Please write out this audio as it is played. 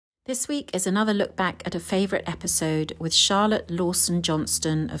This week is another look back at a favourite episode with Charlotte Lawson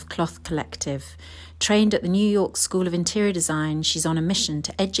Johnston of Cloth Collective. Trained at the New York School of Interior Design, she's on a mission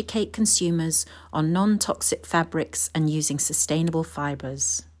to educate consumers on non-toxic fabrics and using sustainable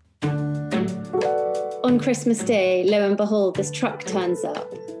fibres. On Christmas Day, lo and behold, this truck turns up.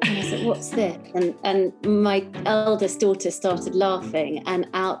 And I said, what's this? And my eldest daughter started laughing, and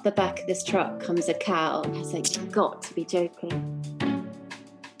out the back of this truck comes a cow. And I was like, you've got to be joking.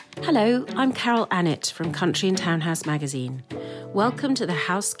 Hello, I'm Carol Annett from Country and Townhouse magazine. Welcome to the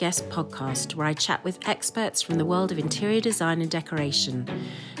House Guest podcast, where I chat with experts from the world of interior design and decoration,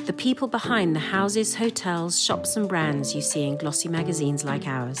 the people behind the houses, hotels, shops and brands you see in glossy magazines like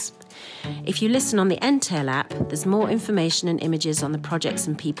ours. If you listen on the Entail app, there's more information and images on the projects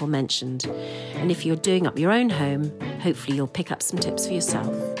and people mentioned. And if you're doing up your own home, hopefully you'll pick up some tips for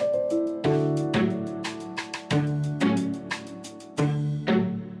yourself.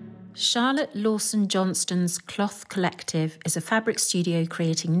 Charlotte Lawson Johnston's Cloth Collective is a fabric studio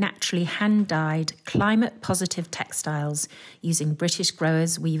creating naturally hand-dyed, climate-positive textiles using British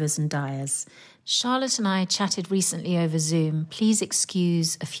growers, weavers and dyers. Charlotte and I chatted recently over Zoom. Please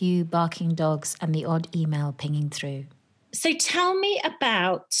excuse a few barking dogs and the odd email pinging through. So tell me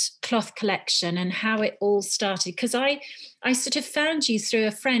about Cloth Collection and how it all started, because I sort of found you through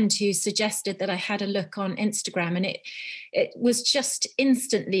a friend who suggested that I had a look on Instagram, and it was just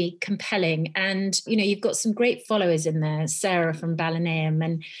instantly compelling. And, you know, you've got some great followers in there, Sarah from Ballineum,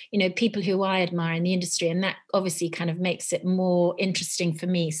 and, you know, people who I admire in the industry, and that obviously kind of makes it more interesting for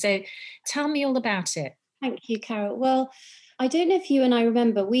me. So tell me all about it. Thank you, Carol. Well, I don't know if you and I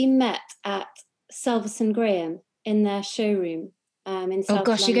remember, we met at Salvesen Graham in their showroom in South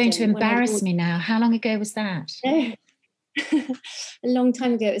London. You're going to embarrass me now. How long ago was that? A long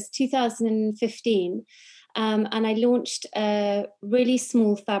time ago. It was 2015. And I launched a really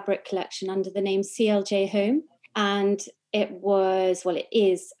small fabric collection under the name CLJ Home. And it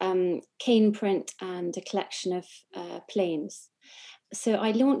is cane print and a collection of planes. So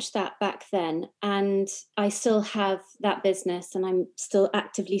I launched that back then, and I still have that business and I'm still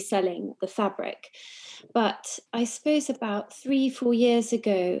actively selling the fabric. But I suppose about 3-4 years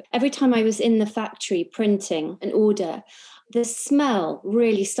ago, every time I was in the factory printing an order, the smell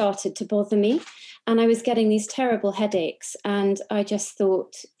really started to bother me. And I was getting these terrible headaches. And I just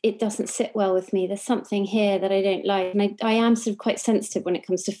thought, it doesn't sit well with me. There's something here that I don't like. And I am sort of quite sensitive when it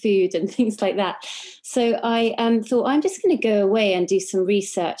comes to food and things like that. So I thought, I'm just going to go away and do some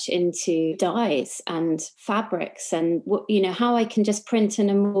research into dyes and fabrics and, you know, how I can just print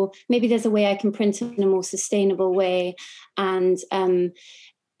in a more, maybe there's a way I can print in a more sustainable way, and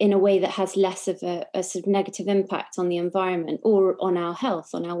in a way that has less of a sort of negative impact on the environment or on our health,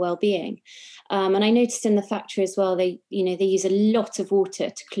 on our well-being. And I noticed in the factory as well, they use a lot of water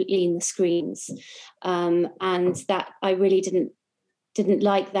to clean the screens. And that I really didn't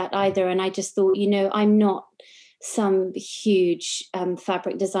like that either. And I just thought, you know, I'm not some huge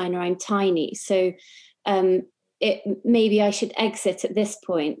fabric designer, I'm tiny. So maybe I should exit at this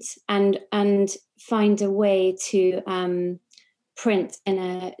point and find a way to print in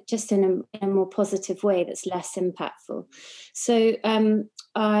a more positive way that's less impactful. So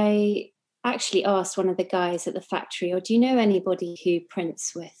I actually asked one of the guys at the factory, or do you know anybody who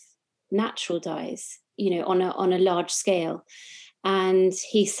prints with natural dyes, you know, on a large scale? And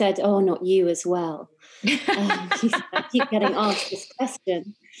he said, oh, not you as well. He said, I keep getting asked this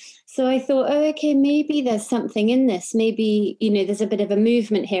question. So I thought, oh, okay, maybe there's something in this. Maybe, you know, there's a bit of a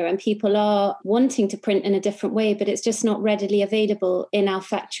movement here and people are wanting to print in a different way, but it's just not readily available in our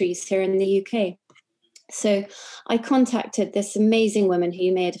factories here in the UK. So I contacted this amazing woman who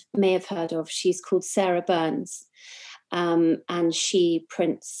you may have heard of. She's called Sarah Burns, and she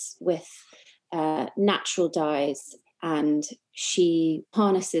prints with natural dyes, and she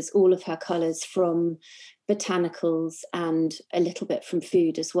harnesses all of her colours from botanicals and a little bit from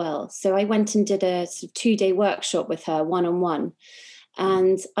food as well. So I went and did a sort of 2-day workshop with her one-on-one,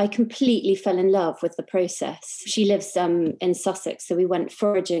 and I completely fell in love with the process. She lives in Sussex, so we went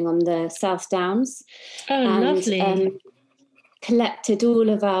foraging on the South Downs. Oh, and, lovely. Collected all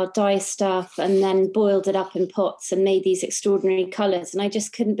of our dye stuff and then boiled it up in pots and made these extraordinary colours. And I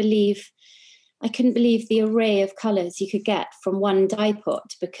just couldn't believe the array of colours you could get from one dye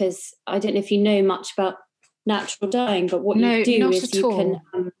pot, because I don't know if you know much about natural dyeing, but what you do is you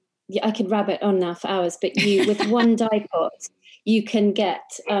can, I could rabbit on now for hours, but you, with one dye pot, you can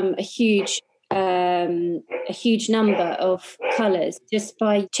get a huge number of colours just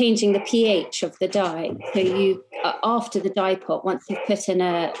by changing the pH of the dye. So you, after the dye pot, once you've put in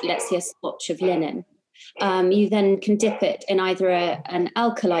let's say a swatch of linen, You then can dip it in either an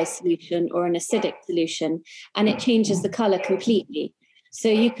alkali solution or an acidic solution, and it changes the color completely. So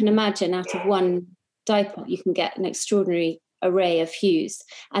you can imagine out of one dye pot, you can get an extraordinary array of hues.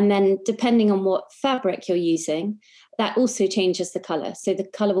 And then depending on what fabric you're using, that also changes the color. So the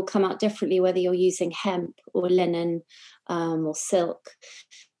color will come out differently whether you're using hemp or linen or silk.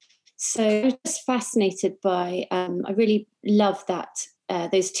 So I was just fascinated by, I really loved that,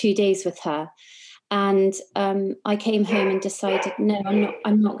 those 2 days with her. And I came home and decided, no,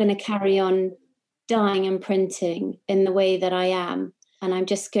 I'm not going to carry on dyeing and printing in the way that I am. And I'm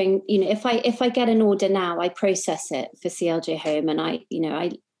just going, if I get an order now, I process it for CLJ Home,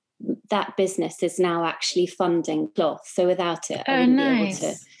 and that business is now actually funding cloth. So without it, I wouldn't be able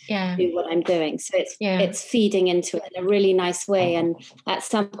to do what I'm doing. So it's feeding into it in a really nice way. And at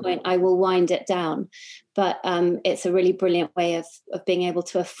some point I will wind it down. But it's a really brilliant way of being able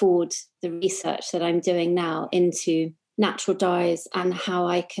to afford the research that I'm doing now into natural dyes and how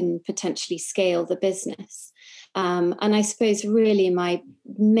I can potentially scale the business. And I suppose really my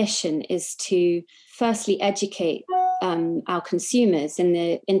mission is to firstly educate our consumers in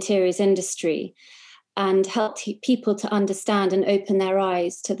the interiors industry and help people to understand and open their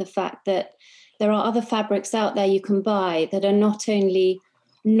eyes to the fact that there are other fabrics out there you can buy that are not only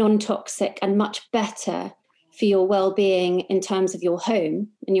non-toxic and much better for your well-being in terms of your home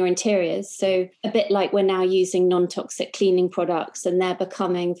and your interiors. So a bit like we're now using non-toxic cleaning products, and they're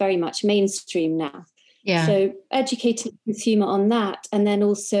becoming very much mainstream now. Yeah. So educating the consumer on that, and then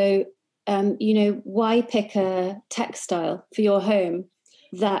also, why pick a textile for your home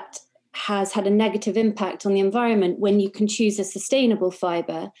that has had a negative impact on the environment when you can choose a sustainable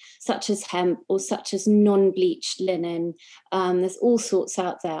fibre such as hemp or such as non-bleached linen. There's all sorts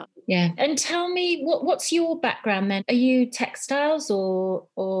out there. Yeah. And tell me, what's your background then? Are you textiles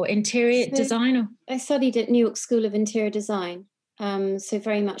or interior design? I studied at New York School of Interior Design. So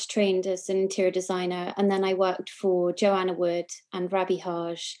very much trained as an interior designer. And then I worked for Joanna Wood and Rabi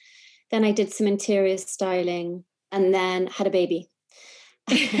Haj. Then I did some interior styling and then had a baby.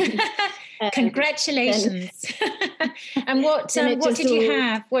 Congratulations. And what did you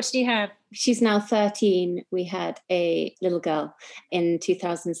have? What did you have? She's now 13. We had a little girl in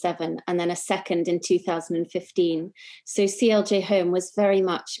 2007 and then a second in 2015. So CLJ Home was very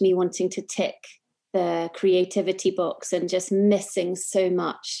much me wanting to tick the creativity box and just missing so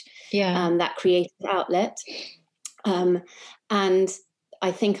much that creative outlet. And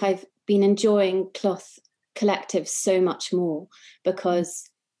I think I've been enjoying Cloth Collective so much more because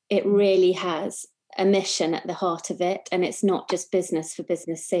it really has a mission at the heart of it, and it's not just business for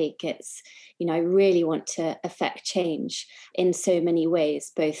business sake. It's, I really want to affect change in so many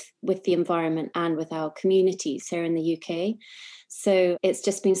ways, both with the environment and with our communities here in the UK. So it's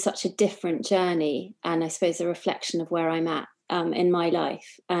just been such a different journey, and I suppose a reflection of where I'm at in my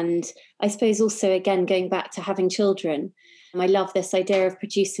life. And I suppose also, again, going back to having children, I love this idea of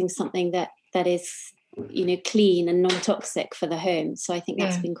producing something that is clean and non-toxic for the home. So I think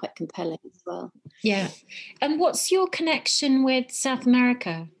that's been quite compelling as well. Yeah. And what's your connection with South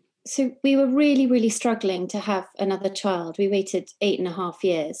America? So we were really, really struggling to have another child. We waited 8.5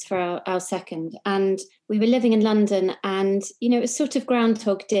 years for our second, and we were living in London, and, it was sort of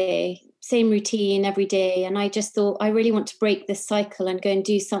Groundhog Day, same routine every day. And I just thought, I really want to break this cycle and go and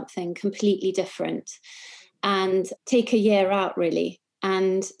do something completely different and take a year out, really.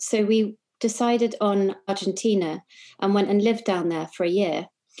 And so we decided on Argentina and went and lived down there for a year.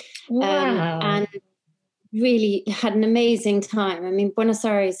 Wow. And really had an amazing time. I mean, Buenos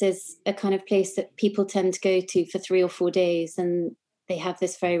Aires is a kind of place that people tend to go to for 3 or 4 days, and they have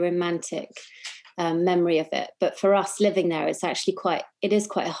this very romantic memory of it. But for us living there, it is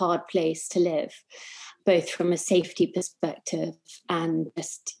quite a hard place to live, both from a safety perspective and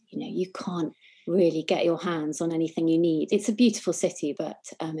just, you can't really get your hands on anything you need. It's a beautiful city, but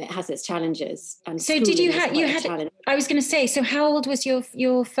it has its challenges. And so did you have I was going to say, so how old was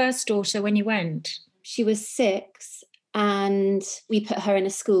your first daughter when you went? She was 6, and we put her in a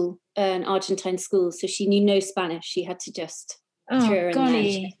school, an Argentine school, so she knew no Spanish. She had to just throw her in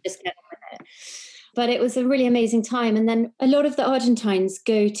there, just get on with it. But it was a really amazing time. And then a lot of the Argentines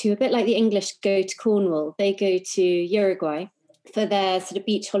go to, a bit like the English go to Cornwall, they go to Uruguay for their sort of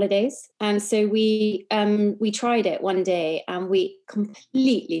beach holidays. And so we tried it one day, and we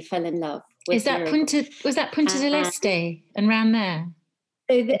completely fell in love with Was that Punta del Este and round there?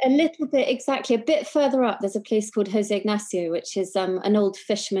 So a little bit, exactly, a bit further up, there's a place called Jose Ignacio, which is an old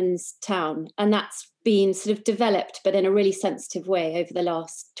fisherman's town. And that's been sort of developed, but in a really sensitive way over the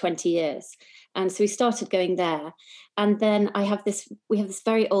last 20 years. And so we started going there. And then we have this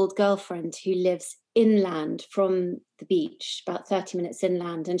very old girlfriend who lives inland from the beach, about 30 minutes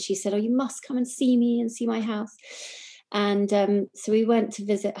inland. And she said, oh, you must come and see me and see my house. And so we went to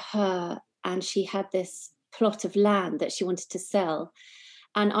visit her, and she had this plot of land that she wanted to sell.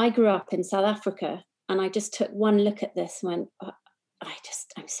 And I grew up in South Africa, and I just took one look at this and went, oh,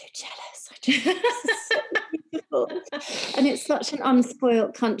 I'm so jealous. This is so beautiful. And it's such an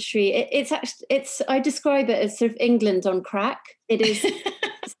unspoilt country. I describe it as sort of England on crack. It is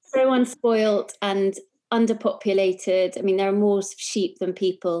so unspoilt and underpopulated. I mean, there are more sheep than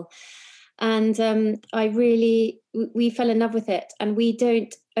people. And we fell in love with it. And we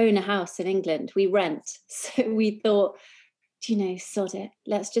don't own a house in England. We rent. So we thought, sod it.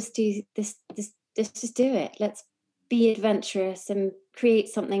 Let's just do this. Let's just do it. Let's be adventurous and create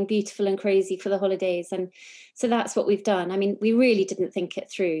something beautiful and crazy for the holidays. And so that's what we've done. I mean, we really didn't think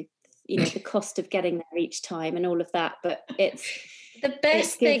it through, the cost of getting there each time and all of that. But it's the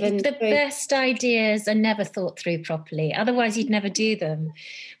best thing. The best ideas are never thought through properly. Otherwise, you'd never do them.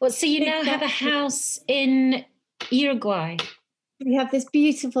 Well, so you now have a house in Uruguay. We have this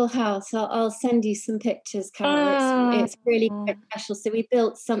beautiful house. I'll send you some pictures, Carol. It's really quite special. So we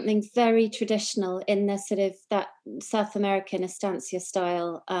built something very traditional in the sort of that South American estancia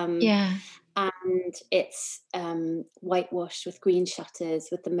style. And it's whitewashed with green shutters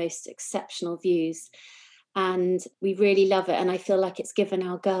with the most exceptional views. And we really love it. And I feel like it's given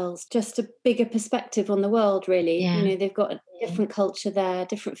our girls just a bigger perspective on the world, really. Yeah. They've got a different culture there,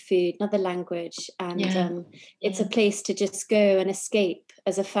 different food, another language. And it's a place to just go and escape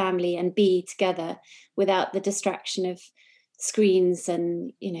as a family and be together without the distraction of screens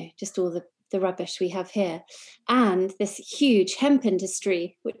and, just all the rubbish we have here. And this huge hemp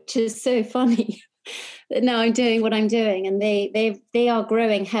industry, which is so funny. That now I'm doing what I'm doing, and they are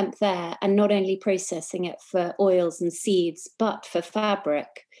growing hemp there and not only processing it for oils and seeds, but for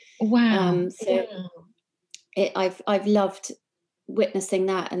fabric. Wow! I've loved witnessing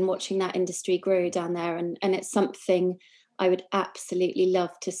that and watching that industry grow down there, and it's something I would absolutely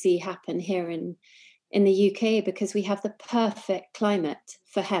love to see happen here in the UK, because we have the perfect climate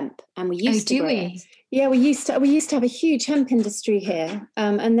for hemp, and we used to grow it. Yeah, we used to have a huge hemp industry here,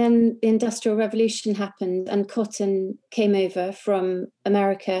 and then the Industrial Revolution happened, and cotton came over from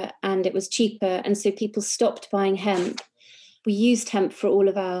America, and it was cheaper, and so people stopped buying hemp. We used hemp for all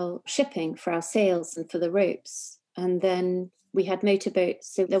of our shipping, for our sails, and for the ropes, and then we had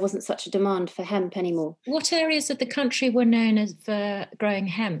motorboats, so there wasn't such a demand for hemp anymore. What areas of the country were known as for growing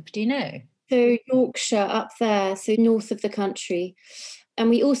hemp? Do you know? So Yorkshire up there, so north of the country. And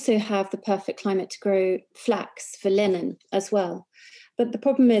we also have the perfect climate to grow flax for linen as well. But the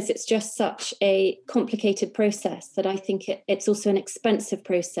problem is it's just such a complicated process that I think it's also an expensive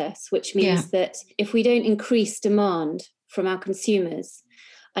process, which means that if we don't increase demand from our consumers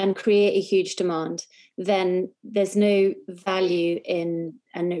and create a huge demand, then there's no value in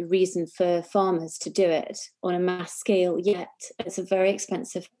and no reason for farmers to do it on a mass scale yet. It's a very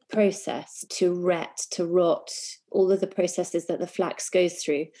expensive process to rot, all of the processes that the flax goes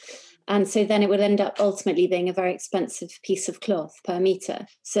through. And so then it would end up ultimately being a very expensive piece of cloth per metre.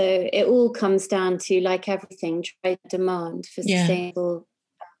 So it all comes down to, like everything, try demand for sustainable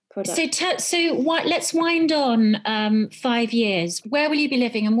products. So let's wind on 5 years. Where will you be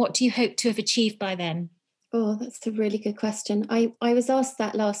living, and what do you hope to have achieved by then? Oh, that's a really good question. I was asked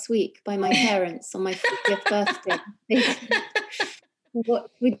that last week by my parents on my 50th birthday.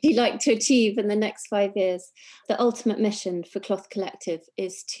 What would you like to achieve in the next 5 years? The ultimate mission for Cloth Collective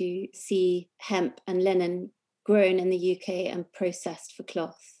is to see hemp and linen grown in the UK and processed for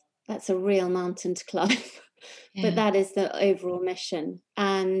cloth. That's a real mountain to climb. But that is the overall mission.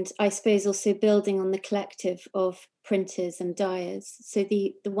 And I suppose also building on the collective of printers and dyers. So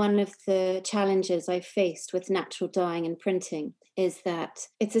the one of the challenges I've faced with natural dyeing and printing is that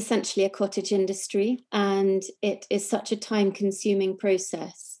it's essentially a cottage industry, and it is such a time-consuming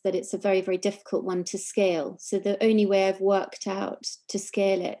process that it's a very, very difficult one to scale. So the only way I've worked out to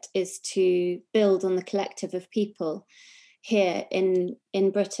scale it is to build on the collective of people here in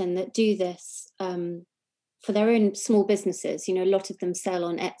Britain that do this for their own small businesses. A lot of them sell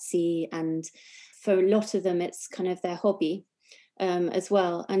on Etsy, and for a lot of them it's kind of their hobby as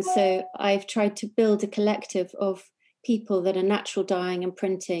well. And so I've tried to build a collective of people that are natural dyeing and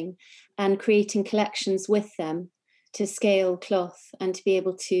printing and creating collections with them to scale cloth and to be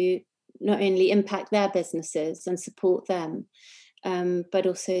able to not only impact their businesses and support them, but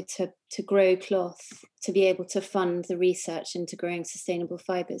also to grow cloth, to be able to fund the research into growing sustainable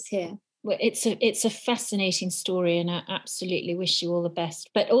fibres here. Well, it's a fascinating story, and I absolutely wish you all the best.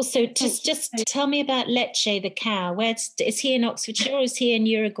 But also, just tell me about Leche, the cow. Is he in Oxfordshire or is he in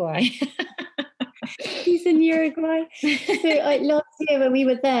Uruguay? He's in Uruguay. So last year when we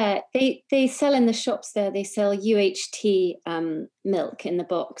were there, they sell in the shops there, they sell UHT milk in the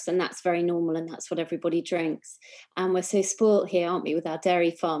box, and that's very normal, and that's what everybody drinks. And we're so spoilt here, aren't we, with our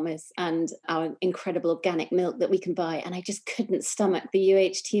dairy farmers and our incredible organic milk that we can buy. And I just couldn't stomach the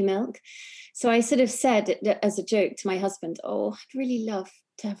UHT milk. So I sort of said as a joke to my husband, oh, I'd really love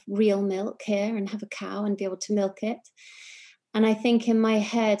to have real milk here and have a cow and be able to milk it. And I think in my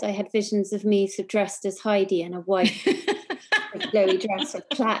head, I had visions of me sort of dressed as Heidi in a white flowy dress with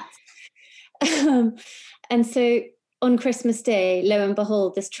plaits. And so on Christmas Day, lo and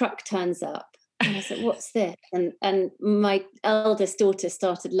behold, this truck turns up. And I said, what's this? And my eldest daughter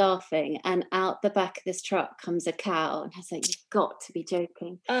started laughing. And out the back of this truck comes a cow. And I was like, you've got to be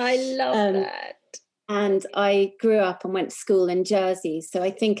joking. I love that. And I grew up and went to school in Jersey. So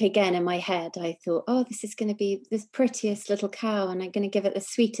I think, again, in my head, I thought, oh, this is going to be this prettiest little cow, and I'm going to give it the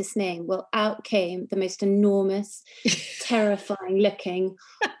sweetest name. Well, out came the most enormous, terrifying looking,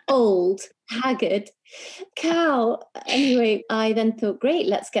 old, haggard cow. Anyway, I then thought, great,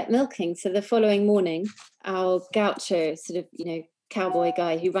 let's get milking. So the following morning, our gaucho, sort of, cowboy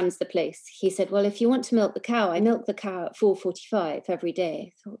guy who runs the place, he said, well, if you want to milk the cow, I milk the cow at 4:45 every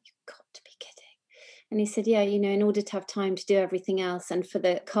day. I thought, you've got to be kidding. And he said, yeah, in order to have time to do everything else and for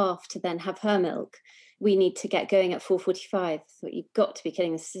the calf to then have her milk, we need to get going at 4:45. I thought, you've got to be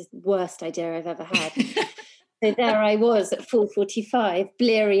kidding. This is the worst idea I've ever had. So there I was at 4:45,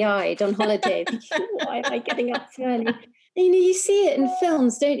 bleary-eyed on holiday. Thinking, why am I getting up so early? And, you see it in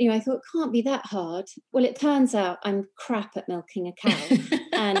films, don't you? I thought, it can't be that hard. Well, it turns out I'm crap at milking a cow.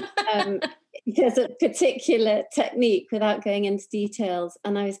 And there's a particular technique without going into details,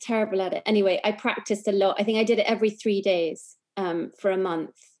 and I was terrible at it. Anyway, I practiced a lot. I think I did it every 3 days for a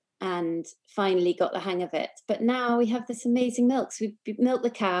month, and finally got the hang of it. But now we have this amazing milk. So we milk the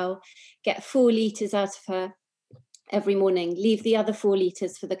cow, get 4 litres out of her every morning, leave the other 4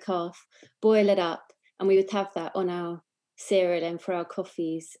 litres for the calf, boil it up, and we would have that on our cereal and for our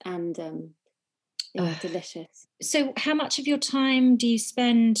coffees, and delicious. So how much of your time do you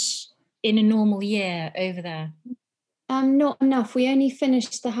spend in a normal year over there? Not enough. We only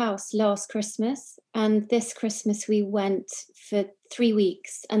finished the house last Christmas, and this Christmas we went for 3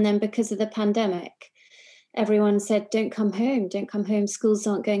 weeks. And then because of the pandemic, everyone said, don't come home, schools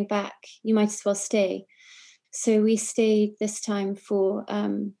aren't going back, you might as well stay. So we stayed this time for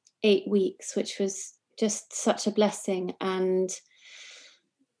 8 weeks, which was just such a blessing. And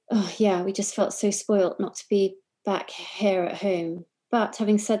we just felt so spoilt not to be back here at home. But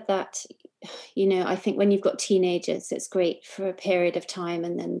having said that, I think when you've got teenagers, it's great for a period of time,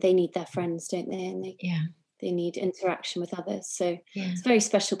 and then they need their friends, don't they? And they need interaction with others. So it's a very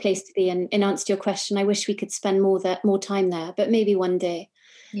special place to be. And in answer to your question, I wish we could spend more time there, but maybe one day.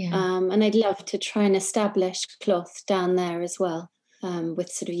 Yeah. And I'd love to try and establish cloth down there as well, with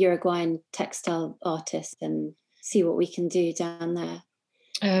sort of Uruguayan textile artists, and see what we can do down there.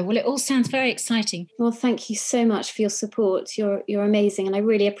 Well, it all sounds very exciting. Well, thank you so much for your support. You're amazing, and I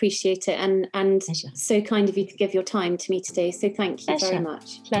really appreciate it. And so kind of you to give your time to me today. So thank you very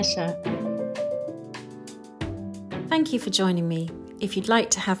much. Pleasure. Thank you for joining me. If you'd like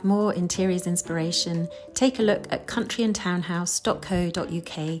to have more interiors inspiration, take a look at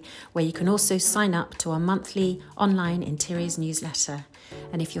countryandtownhouse.co.uk, where you can also sign up to our monthly online interiors newsletter.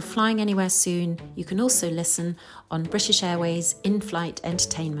 And if you're flying anywhere soon, you can also listen on British Airways in-flight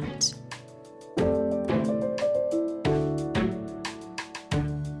entertainment.